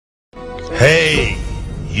Hey,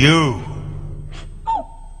 you.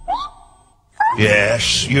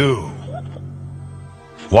 Yes, you.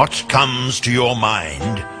 What comes to your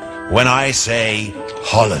mind when I say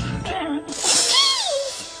Holland?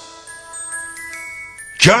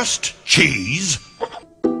 Just cheese?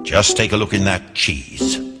 Just take a look in that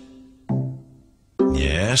cheese.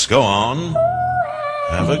 Yes, go on.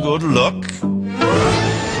 Have a good look.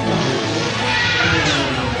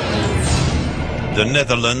 The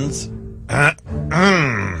Netherlands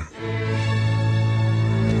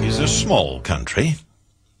is a small country.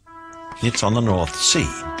 It's on the North Sea.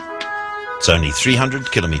 It's only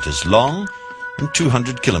 300 kilometers long and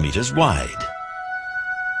 200 kilometers wide.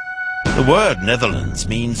 The word Netherlands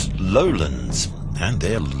means lowlands, and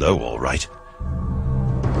they're low all right.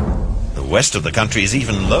 The west of the country is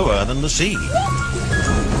even lower than the sea.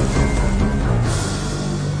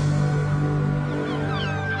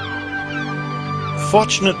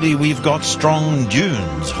 Fortunately, we've got strong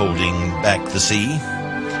dunes holding back the sea,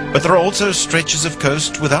 but there are also stretches of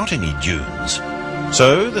coast without any dunes.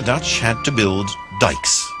 So the Dutch had to build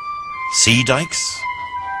dikes. Sea dikes,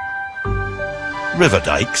 river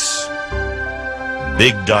dikes,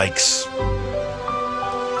 big dikes,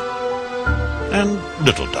 and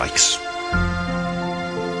little dikes.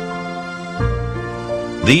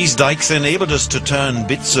 These dikes enabled us to turn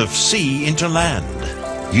bits of sea into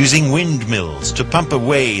land, using windmills to pump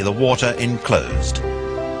away the water enclosed.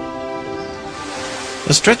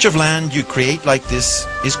 A stretch of land you create like this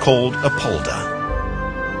is called a polder.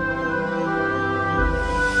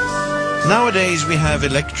 Nowadays we have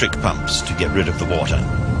electric pumps to get rid of the water.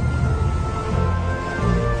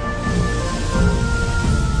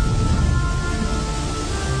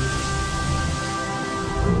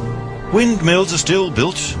 Windmills are still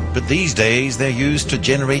built, but these days they're used to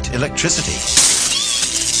generate electricity.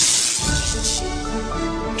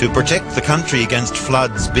 To protect the country against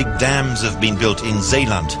floods, big dams have been built in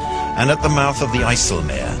Zeeland and at the mouth of the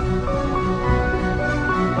IJsselmeer.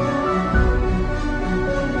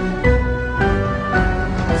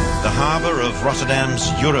 The harbour of Rotterdam's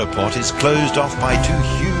Europort is closed off by two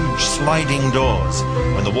huge sliding doors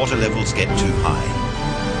when the water levels get too high.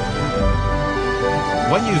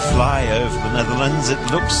 When you fly over the Netherlands,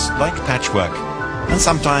 it looks like patchwork, and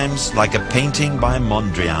sometimes like a painting by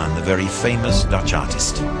Mondrian, the very famous Dutch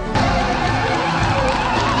artist.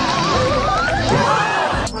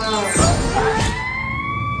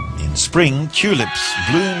 In spring, tulips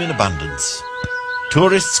bloom in abundance.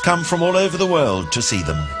 Tourists come from all over the world to see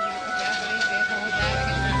them.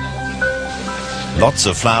 Lots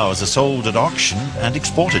of flowers are sold at auction and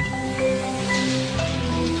exported.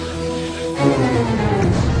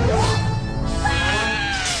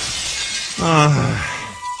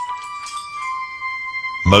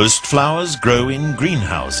 Most flowers grow in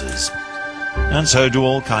greenhouses, and so do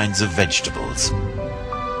all kinds of vegetables.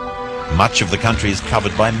 Much of the country is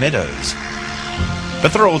covered by meadows,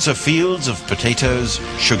 but there are also fields of potatoes,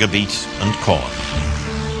 sugar beet and corn.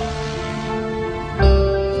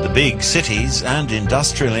 The big cities and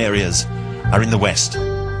industrial areas are in the west.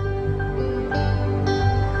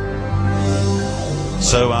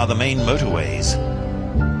 So are the main motorways.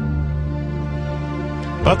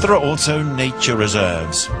 But there are also nature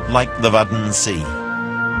reserves, like the Wadden Sea.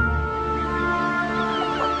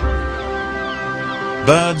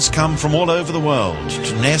 Birds come from all over the world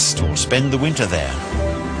to nest or spend the winter there.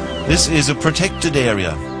 This is a protected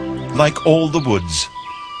area, like all the woods.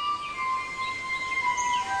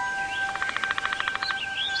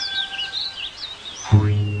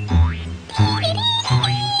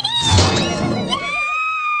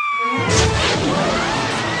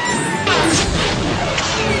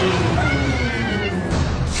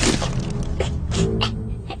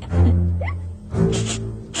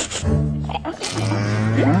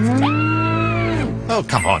 Oh,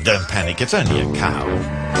 come on, don't panic, it's only a cow.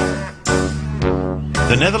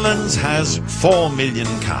 The Netherlands has 4 million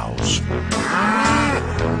cows.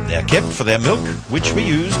 They're kept for their milk, which we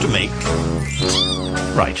use to make,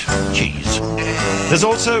 right, cheese. There's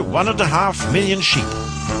also 1.5 million sheep,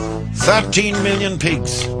 13 million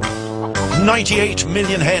pigs, 98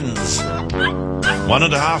 million hens,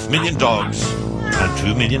 1.5 million dogs, and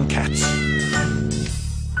 2 million cats.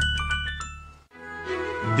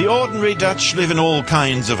 The ordinary Dutch live in all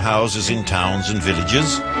kinds of houses in towns and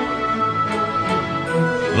villages.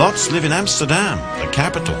 Lots live in Amsterdam, the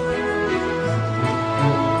capital.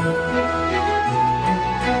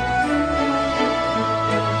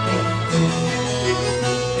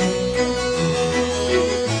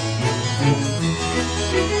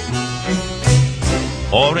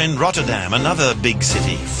 Or in Rotterdam, another big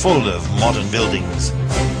city full of modern buildings.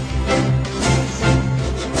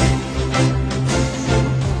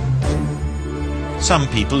 Some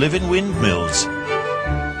people live in windmills,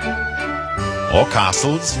 or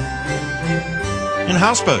castles, in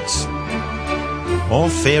houseboats, or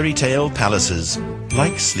fairy tale palaces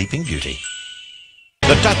like Sleeping Beauty.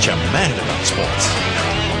 The Dutch are mad about sports.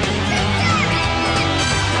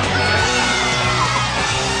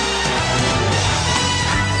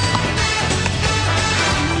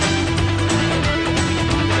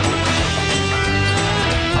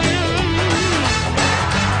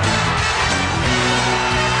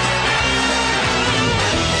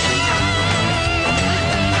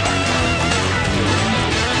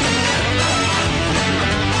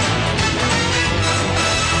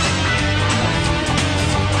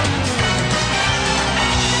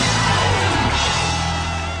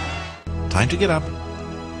 Time to get up.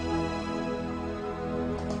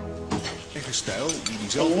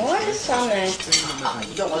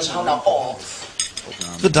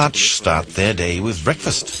 The Dutch start their day with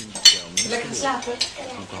breakfast.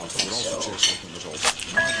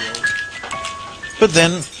 But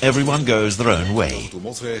then everyone goes their own way.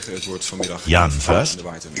 Jan first.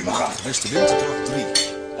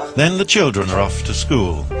 Then the children are off to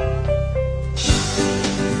school.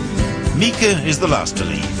 Mieke is the last to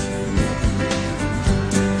leave.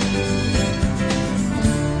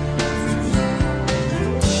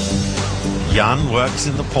 Jan works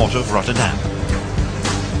in the port of Rotterdam.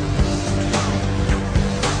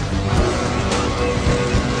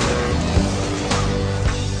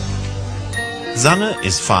 Zanne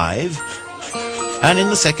is 5 and in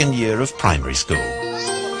the second year of primary school.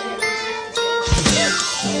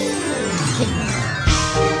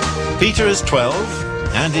 Peter is 12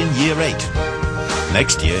 and in year 8.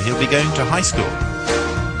 Next year he'll be going to high school.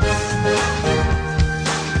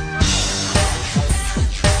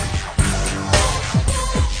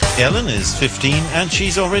 Ellen is 15 and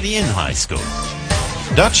she's already in high school.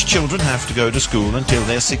 Dutch children have to go to school until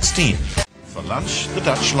they're 16. For lunch, the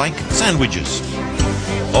Dutch like sandwiches.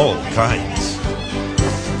 All kinds.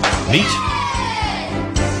 Meat,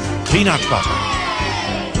 peanut butter,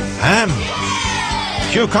 ham,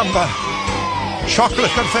 cucumber,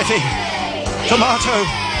 chocolate confetti, tomato,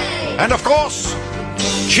 and of course,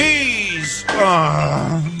 cheese.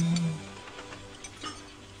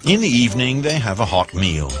 In the evening, they have a hot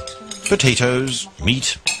meal. Potatoes,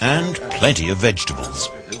 meat, and plenty of vegetables.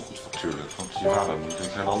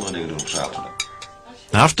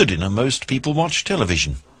 After dinner, most people watch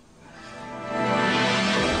television.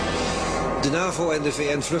 De NAVO en de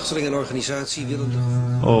VN-vluchtelingenorganisatie willen...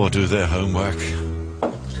 Or do their homework.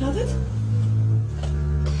 Gaat het?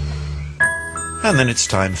 And then it's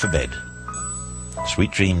time for bed.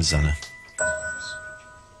 Sweet dreams, Zanne.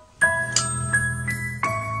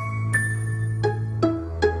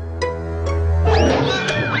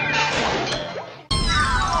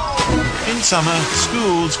 In summer,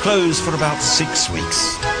 schools close for about 6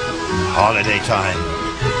 weeks. Holiday time.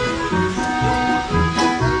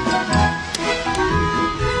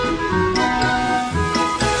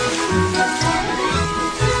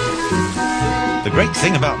 The great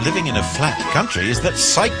thing about living in a flat country is that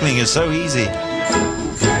cycling is so easy.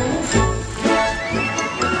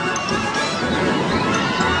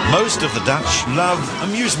 Most of the Dutch love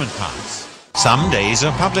amusement parks. Some days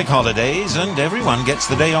are public holidays and everyone gets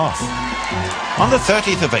the day off. On the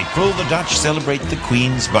 30th of April, the Dutch celebrate the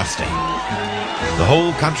Queen's birthday. The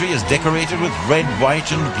whole country is decorated with red,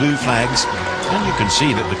 white and blue flags, and you can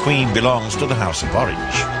see that the Queen belongs to the House of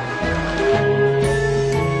Orange.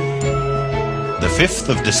 The 5th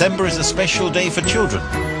of December is a special day for children.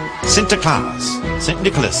 Sinterklaas, St.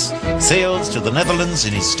 Nicholas, sails to the Netherlands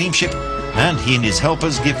in his steamship, and he and his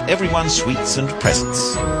helpers give everyone sweets and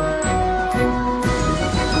presents.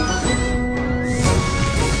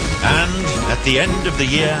 And at the end of the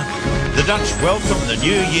year, the Dutch welcome the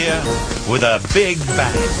new year with a big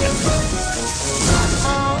bang.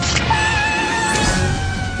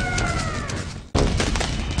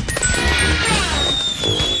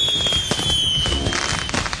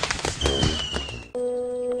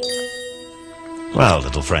 Well,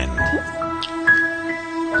 little friend,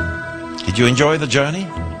 did you enjoy the journey?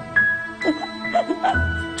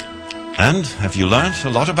 And have you learnt a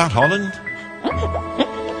lot about Holland?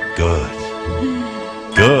 Good.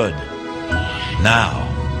 Good. Now,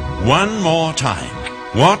 one more time.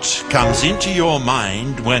 What comes into your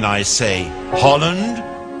mind when I say Holland?